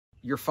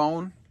your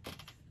phone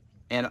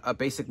and a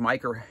basic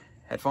mic or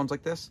headphones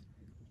like this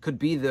could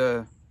be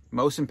the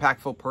most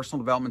impactful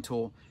personal development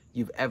tool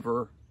you've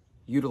ever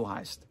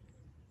utilized.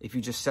 If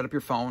you just set up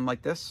your phone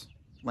like this,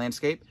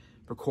 landscape,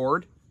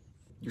 record,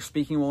 your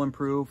speaking will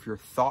improve, your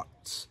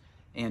thoughts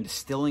and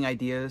distilling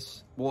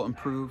ideas will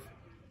improve,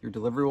 your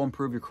delivery will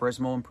improve, your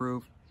charisma will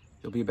improve,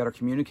 you'll be a better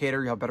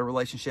communicator, you'll have better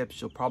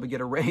relationships, you'll probably get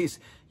a raise,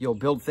 you'll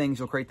build things,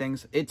 you'll create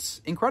things.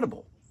 It's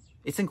incredible.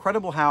 It's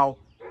incredible how,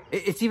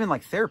 it's even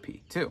like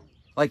therapy too.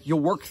 Like you'll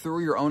work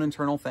through your own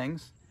internal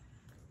things.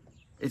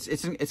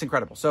 It's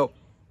incredible. So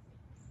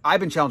I've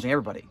been challenging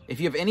everybody. If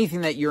you have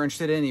anything that you're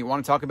interested in and you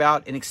want to talk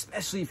about, and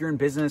especially if you're in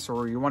business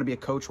or you want to be a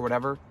coach or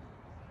whatever,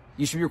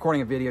 you should be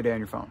recording a video a day on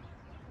your phone.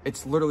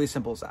 It's literally as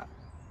simple as that.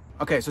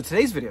 Okay, so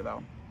today's video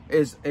though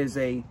is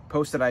a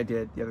post that I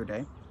did the other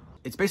day.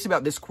 It's basically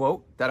about this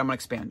quote that I'm going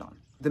to expand on.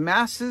 The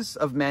masses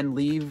of men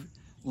lead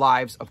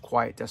lives of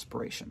quiet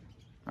desperation.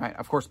 Right?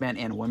 Of course, men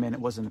and women, it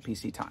wasn't a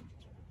PC time.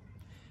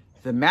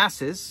 The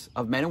masses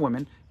of men and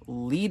women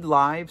lead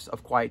lives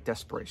of quiet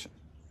desperation.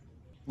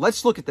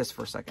 Let's look at this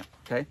for a second,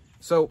 okay?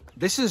 So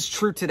this is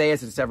true today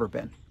as it's ever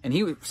been. And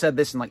he said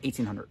this in like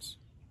 1800s.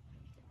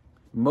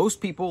 Most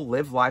people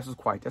live lives of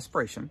quiet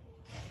desperation.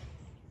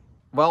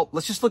 Well,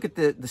 let's just look at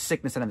the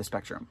sickness end of the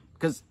spectrum.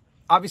 Because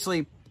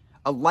obviously,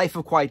 a life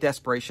of quiet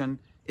desperation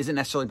isn't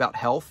necessarily about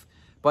health.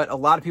 But a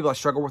lot of people that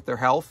struggle with their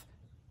health,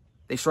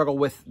 they struggle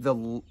with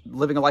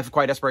living a life of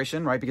quiet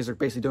desperation, right? Because they're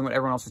basically doing what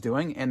everyone else is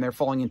doing. And they're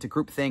falling into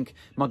groupthink,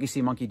 monkey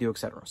see, monkey do,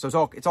 etc.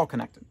 So it's all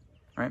connected,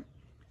 right?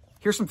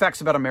 Here's some facts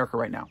about America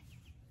right now.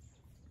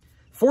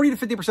 40 to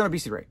 50%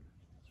 obesity rate.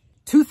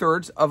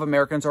 2/3 of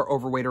Americans are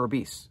overweight or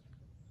obese.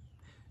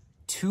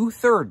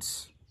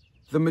 2/3,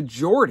 the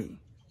majority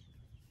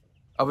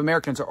of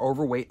Americans are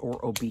overweight or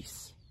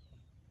obese.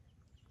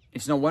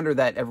 It's no wonder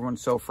that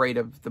everyone's so afraid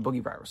of the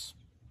boogie virus.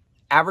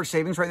 Average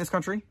savings rate in this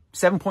country,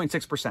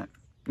 7.6%.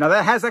 Now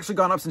that has actually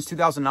gone up since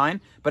 2009,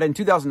 but in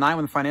 2009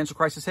 when the financial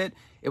crisis hit,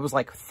 it was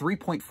like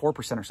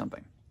 3.4% or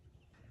something.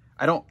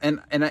 I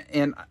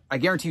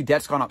guarantee you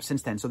debt's gone up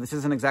since then. So this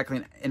isn't exactly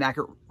an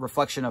inaccurate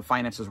reflection of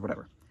finances or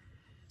whatever.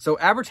 So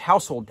average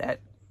household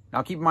debt,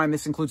 now keep in mind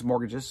this includes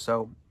mortgages,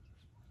 so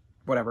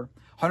whatever,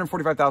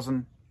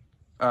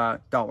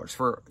 $145,000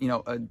 for,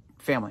 a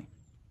family.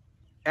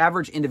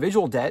 Average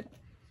individual debt,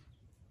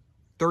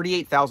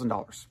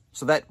 $38,000.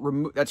 So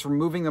that's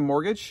removing the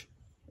mortgage,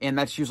 and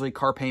that's usually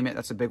car payment,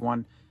 that's a big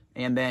one,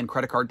 and then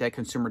credit card debt,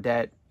 consumer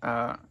debt,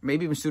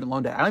 maybe even student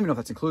loan debt. I don't even know if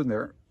that's included in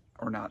there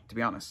or not, to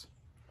be honest.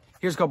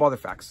 Here's a couple other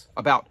facts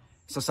about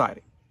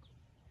society.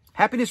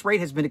 Happiness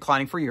rate has been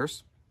declining for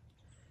years.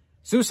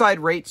 Suicide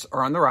rates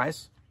are on the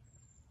rise.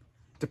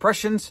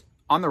 Depression's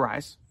on the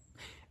rise.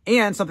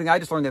 And something I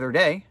just learned the other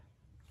day,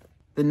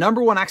 the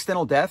number one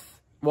accidental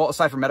death, well,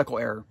 aside from medical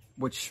error,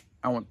 which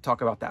I won't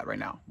talk about that right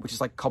now, which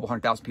is like a couple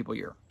 100,000 people a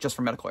year just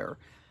for medical error.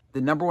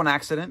 The number one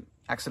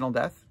accidental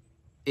death,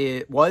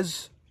 it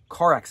was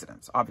car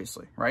accidents,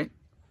 obviously, right?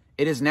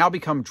 It has now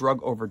become drug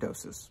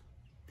overdoses.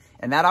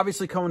 And that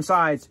obviously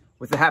coincides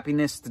with the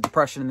happiness, the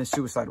depression, and the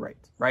suicide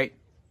rate, right?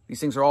 These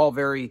things are all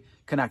very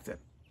connected.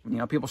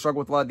 People struggle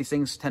with a lot of these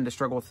things, tend to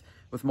struggle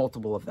with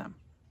multiple of them.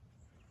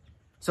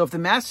 So if the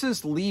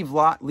masses lead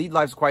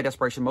lives of quiet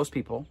desperation, most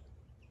people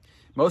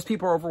are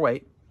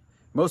overweight,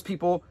 most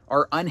people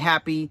are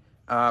unhappy,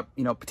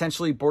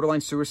 potentially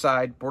borderline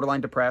suicide,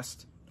 borderline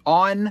depressed,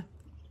 on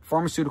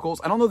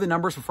pharmaceuticals. I don't know the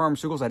numbers for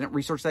pharmaceuticals. I didn't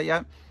research that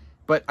yet,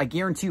 but I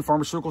guarantee you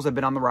pharmaceuticals have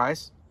been on the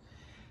rise.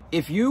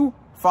 If you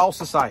follow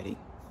society,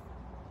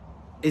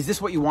 is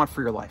this what you want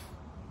for your life?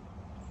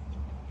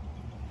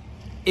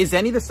 Is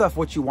any of the stuff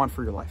what you want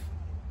for your life?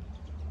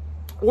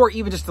 Or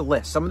even just a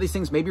list. Some of these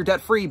things, maybe you're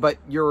debt-free, but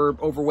you're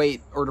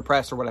overweight or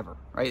depressed or whatever,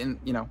 right?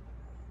 And,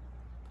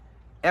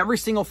 every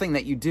single thing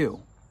that you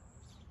do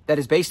that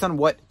is based on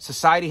what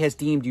society has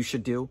deemed you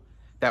should do,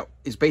 that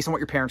is based on what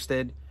your parents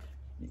did,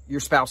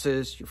 your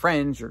spouses, your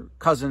friends, your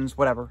cousins,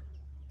 whatever,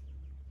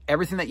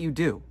 everything that you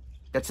do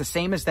that's the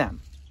same as them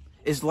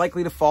is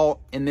likely to fall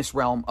in this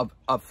realm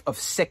of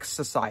sick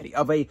society,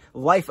 of a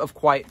life of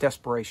quiet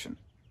desperation.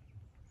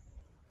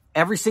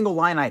 Every single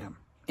line item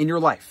in your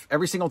life,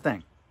 every single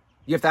thing,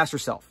 you have to ask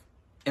yourself,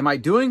 am I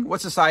doing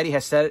what society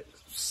has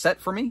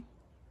set for me,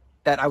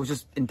 that I was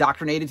just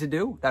indoctrinated to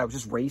do, that I was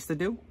just raised to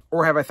do?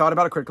 Or have I thought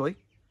about it critically,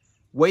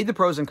 weighed the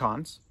pros and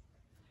cons,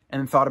 and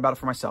then thought about it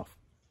for myself?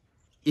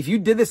 If you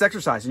did this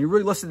exercise and you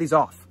really listed these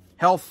off,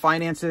 health,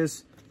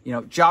 finances,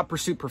 job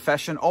pursuit,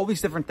 profession, all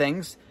these different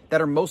things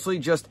that are mostly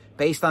just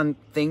based on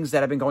things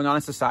that have been going on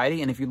in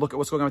society. And if you look at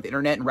what's going on with the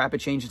internet and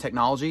rapid change in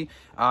technology,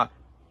 a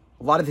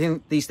lot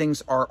of these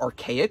things are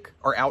archaic,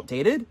 are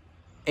outdated.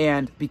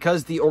 And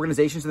because the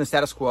organizations in the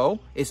status quo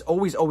is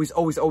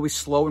always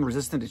slow and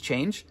resistant to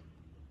change,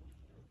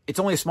 it's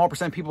only a small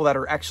percent of people that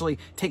are actually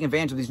taking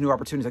advantage of these new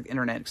opportunities like the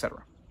internet,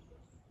 etc.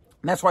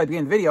 And that's why at the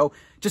beginning of the video,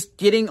 just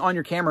getting on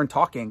your camera and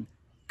talking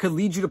could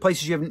lead you to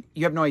places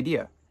you have no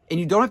idea. And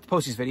you don't have to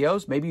post these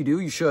videos. Maybe you do.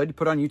 You should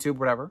put it on YouTube,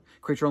 whatever.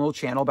 Create your own little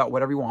channel about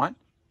whatever you want.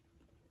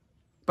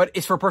 But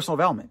it's for personal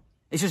development.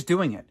 It's just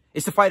doing it.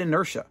 It's to fight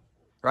inertia.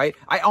 right?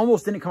 I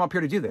almost didn't come up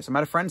here to do this. I'm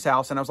at a friend's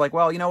house and I was like,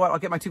 well, you know what? I'll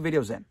get my 2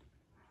 videos in.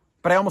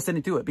 But I almost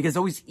didn't do it because it's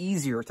always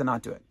easier to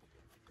not do it.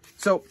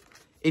 So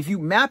if you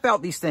map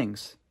out these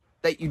things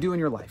that you do in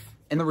your life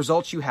and the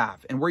results you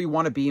have and where you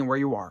want to be and where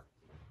you are,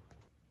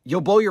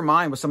 you'll blow your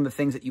mind with some of the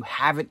things that you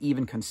haven't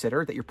even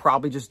considered that you're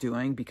probably just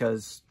doing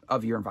because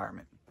of your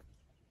environment.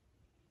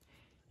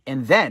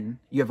 And then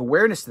you have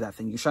awareness to that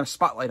thing. You shine a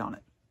spotlight on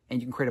it and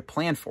you can create a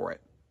plan for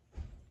it.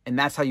 And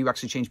that's how you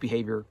actually change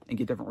behavior and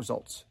get different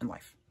results in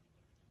life.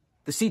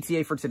 The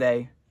CTA for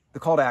today, the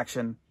call to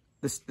action,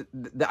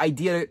 the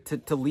idea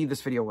to leave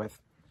this video with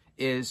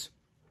is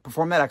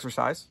perform that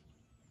exercise.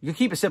 You can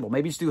keep it simple.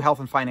 Maybe just do health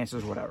and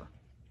finances or whatever,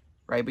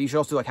 right? But you should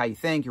also do like how you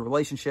think, your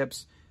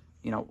relationships,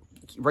 you know,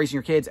 raising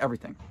your kids,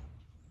 everything.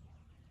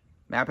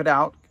 Map it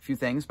out, a few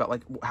things, but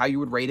like how you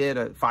would rate it,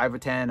 a 5 or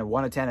 10, a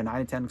 1 or 10, a 9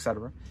 or 10,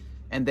 etc.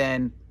 And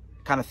then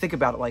kind of think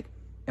about it like,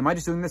 am I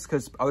just doing this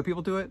because other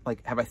people do it?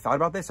 Like, have I thought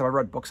about this? Have I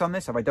read books on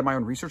this? Have I done my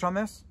own research on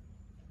this?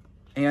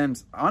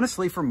 And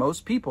honestly, for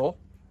most people,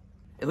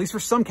 at least for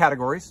some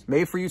categories,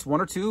 maybe for you it's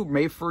 1 or 2,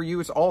 maybe for you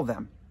it's all of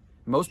them.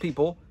 Most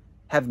people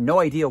have no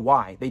idea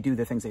why they do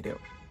the things they do.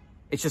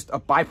 It's just a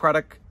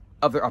byproduct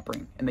of their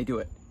upbringing and they do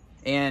it.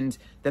 And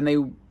then they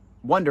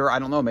wonder, I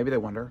don't know, maybe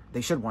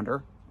they should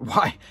wonder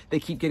why they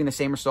keep getting the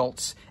same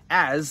results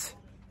as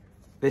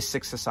this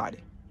sick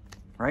society,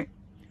 right?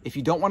 If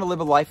you don't want to live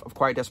a life of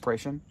quiet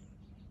desperation,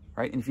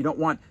 right? And if you don't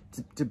want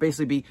to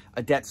basically be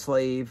a debt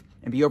slave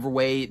and be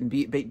overweight and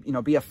be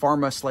a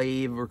pharma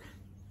slave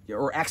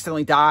or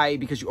accidentally die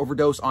because you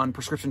overdose on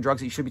prescription drugs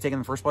that you should be taking in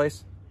the first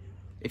place.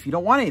 If you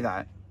don't want any of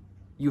that,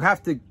 you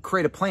have to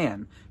create a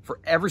plan for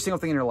every single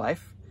thing in your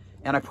life.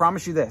 And I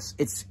promise you this,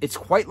 it's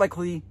quite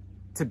likely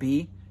to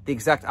be the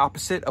exact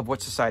opposite of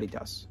what society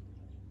does,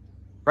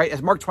 right?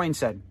 As Mark Twain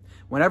said,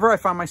 whenever I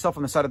find myself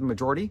on the side of the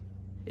majority,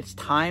 it's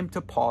time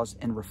to pause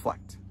and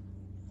reflect.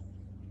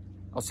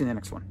 I'll see you in the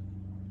next one.